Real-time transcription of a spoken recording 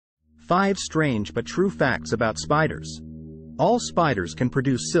5 strange but true facts about spiders. All spiders can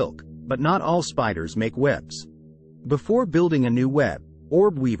produce silk, but not all spiders make webs. Before building a new web,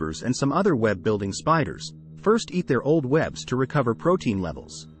 orb weavers and some other web-building spiders first eat their old webs to recover protein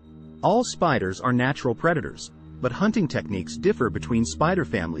levels. All spiders are natural predators, but hunting techniques differ between spider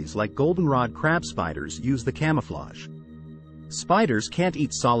families. Like goldenrod crab spiders use the camouflage. Spiders can't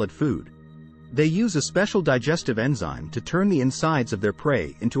eat solid food. They use a special digestive enzyme to turn the insides of their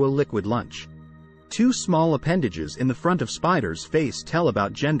prey into a liquid lunch. 2 small appendages in the front of spiders' face tell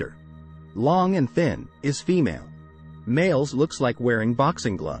about gender. Long and thin is female. Males looks like wearing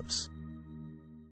boxing gloves.